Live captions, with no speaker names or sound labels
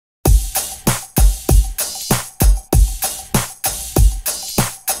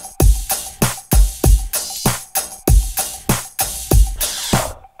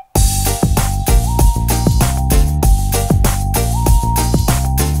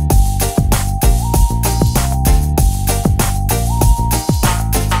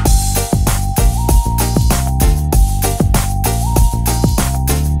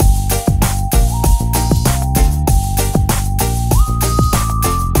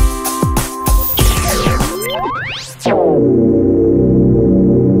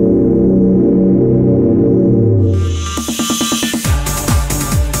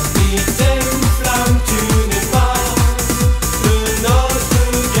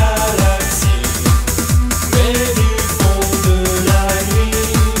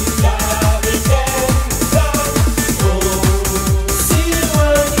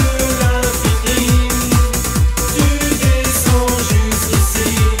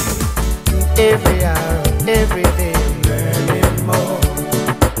every hour, every day I'm learning more.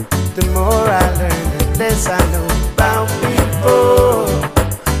 The more I learn, the less I know about people.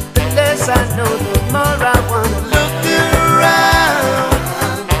 The less I know, the more I wanna look around,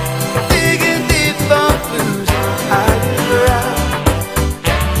 digging deep for clues hiding around.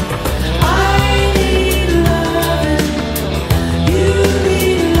 I need loving, you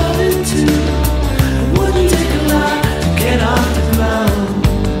need loving too. It wouldn't take a lot to get off the ground.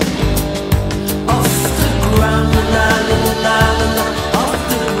 Off the ground, la la la la la la. Off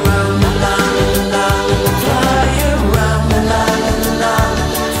the ground, la la la la la. Fly around, la la la la.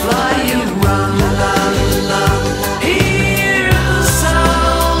 Fly around, la la la. Hear the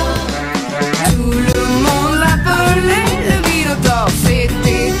sound. Tout le monde l'appelait le vidéo,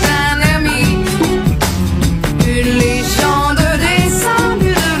 c'était un ami, une légende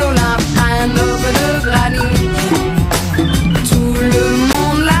descendue de l'Olympe, un homme de granit. Tout le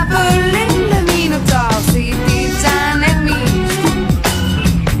monde l'appelait le Minotaure, c'était un ennemi,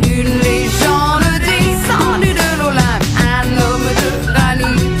 une légende descendue de l'Olympe, un homme de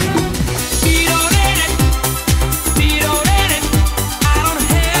granit.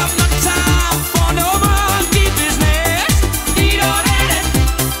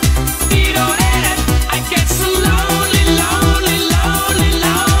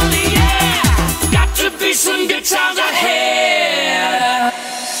 Some good times ahead.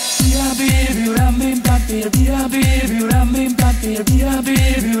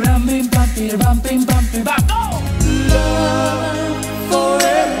 Love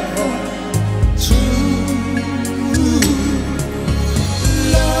forever, true.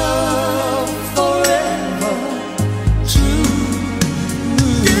 Love forever, true.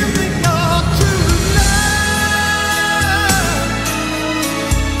 Give me your true love.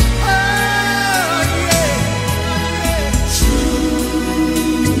 Oh yeah, true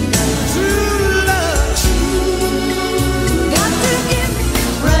love, true. Got to give me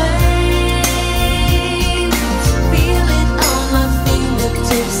rain, feel it on my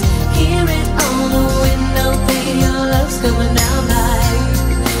fingertips, hear it on the window pane. Your love's coming down like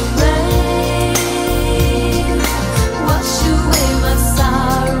rain. Wash away my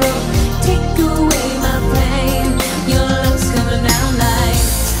sorrow, take away my pain. Your love's coming down like.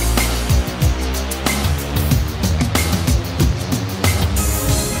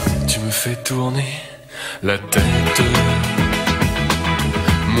 Tu me fais tourner la tête.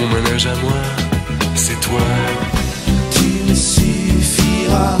 Mon manège à moi, c'est toi. Tu me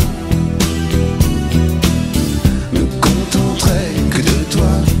suffiras, me contenterai que de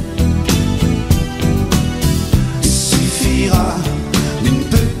toi. Suffira d'une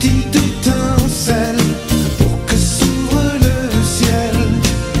petite étincelle pour que s'ouvre le ciel.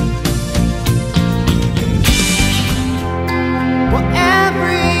 Well,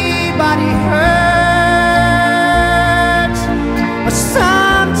 everybody hurts, but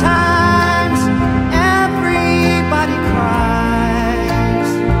sometimes everybody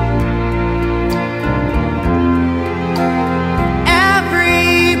cries.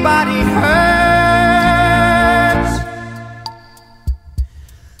 Everybody hurts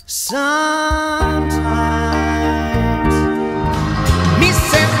sometimes. Mi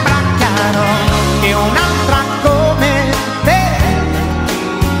sembra chiaro che un'altra come te,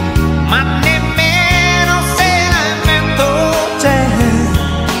 ma nemmeno se la invento c'è.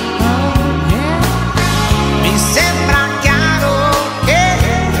 Mi sembra chiaro che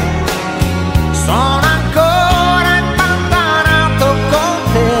sono ancora impantanato con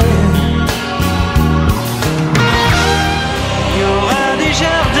te. Il y aura des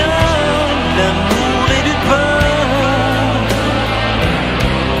jardins d'amour et de pain.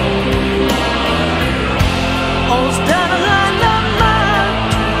 On se donnera la main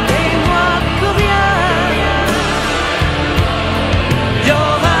tous les mois qui viennent. Il y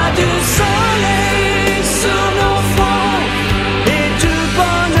aura du soleil sur nos fronts et du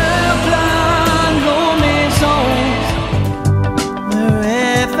bonheur plein nos maisons.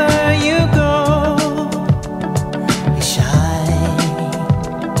 Wherever you go, you shine.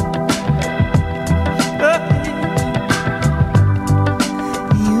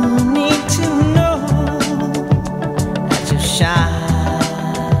 You need to know that you shine.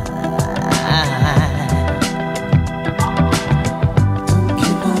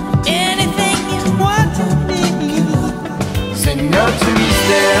 Anything you want to be. Say no to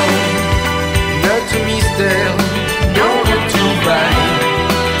mystère, no to mystère, no to right.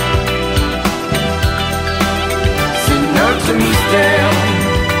 Say no to mystère,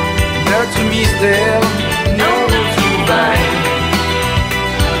 no to mystère, no to right.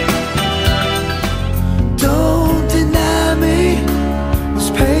 Don't deny me this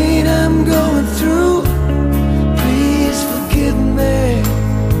pain I'm going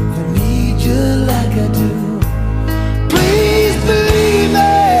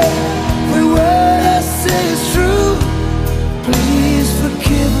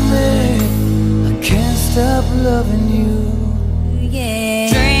stop loving you.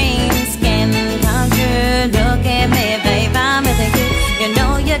 Yeah. Dreams can come true. Look at me, babe, I'm with you. You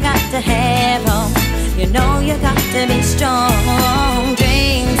know you got to have hope. You know you got to be strong.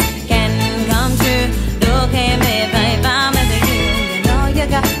 Dreams can come true. Look at me, babe, I'm with you. You know you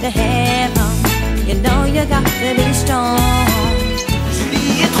got to have hope. You know you got to be strong.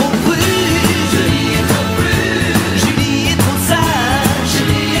 Julie est trop brune, Julie est trop brune, Julie est trop sage,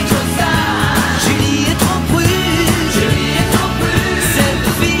 Julie est trop sage, Julie est trop brune, Julie est trop brune. Cette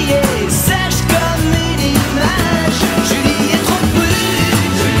fille est sèche comme une image. Julie est trop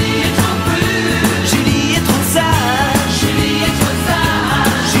brune, Julie est trop brune, Julie est trop sage, Julie est trop sage.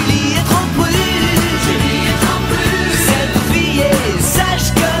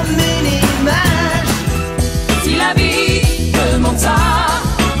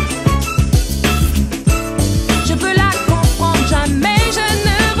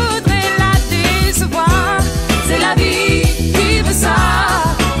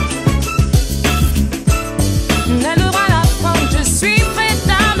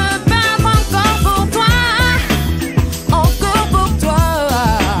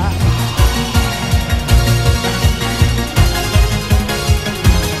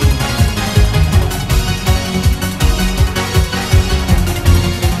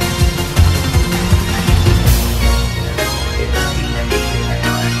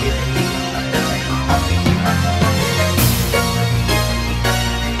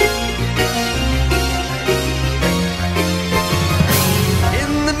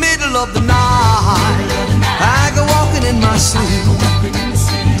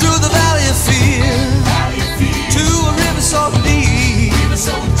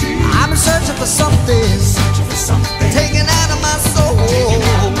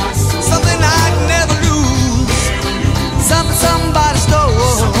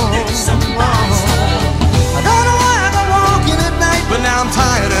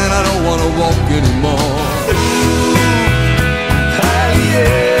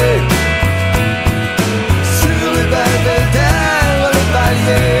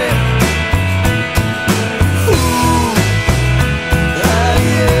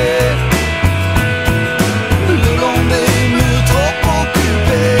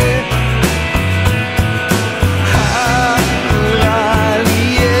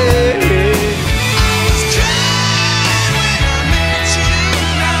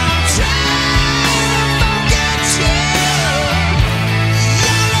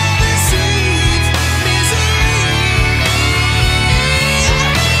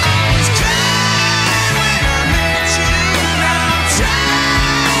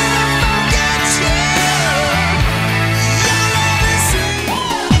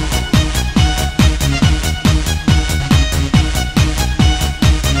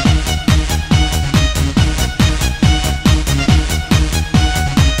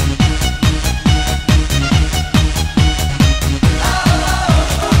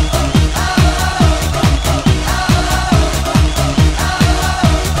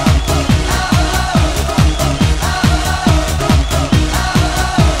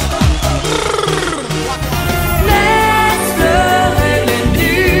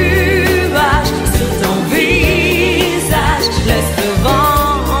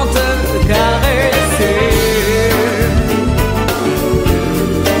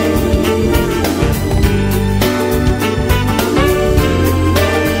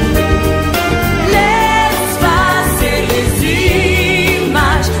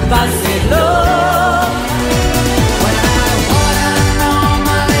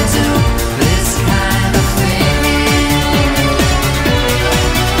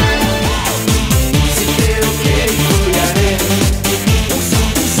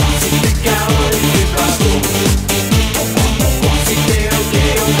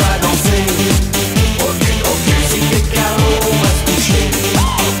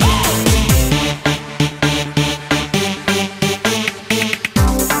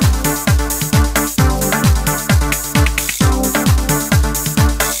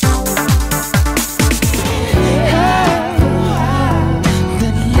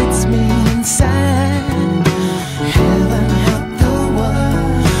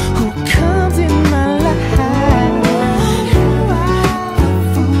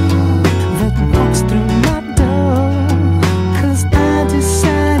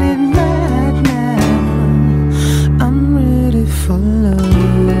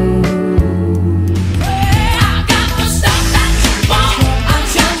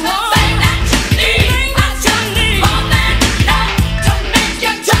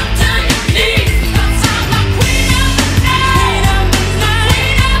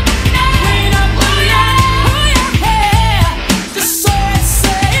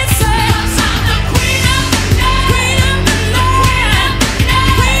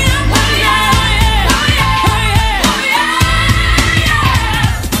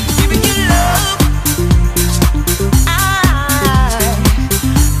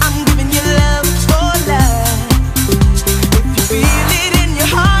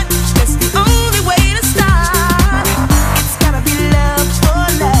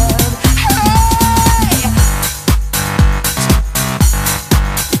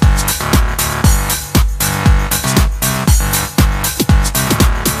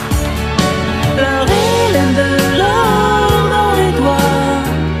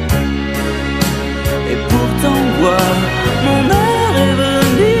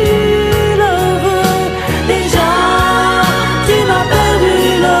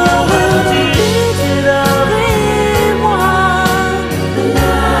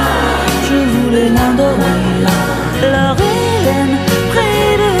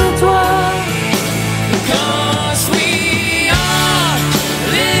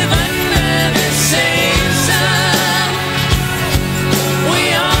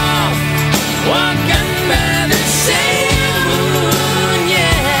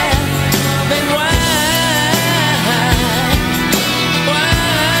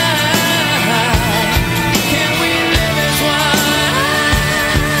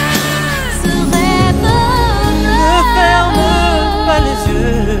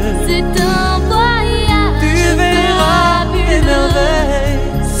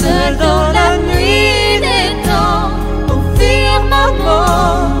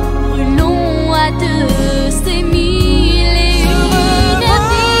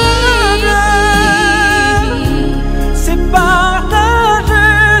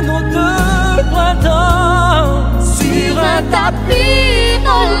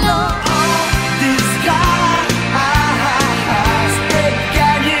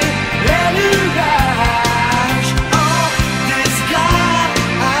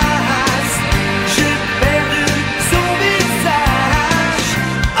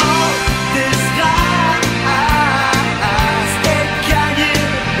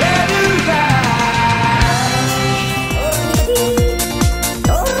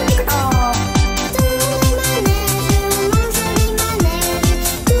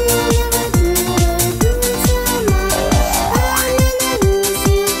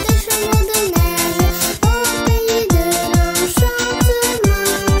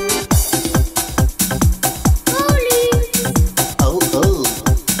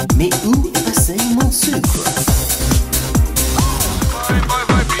 Mais où est passé mon sucre?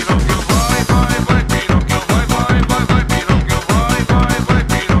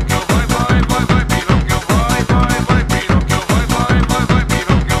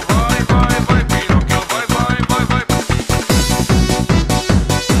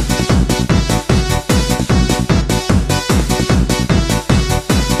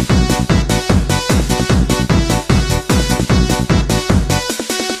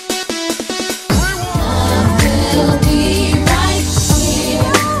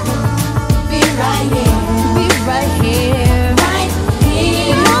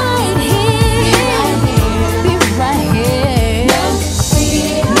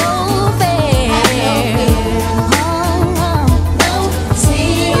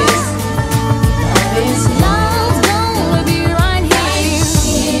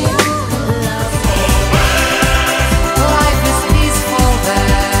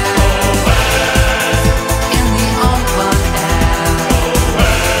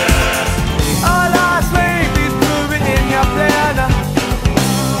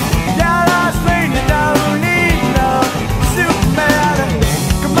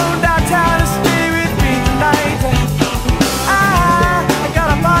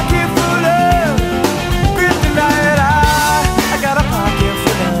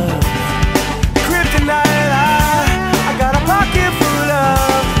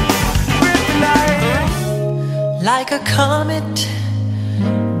 Like a comet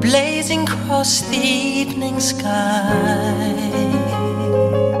blazing across the evening sky,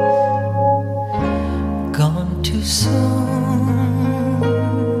 gone too soon.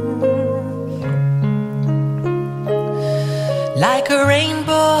 Like a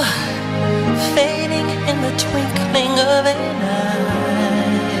rainbow fading in the twinkling of an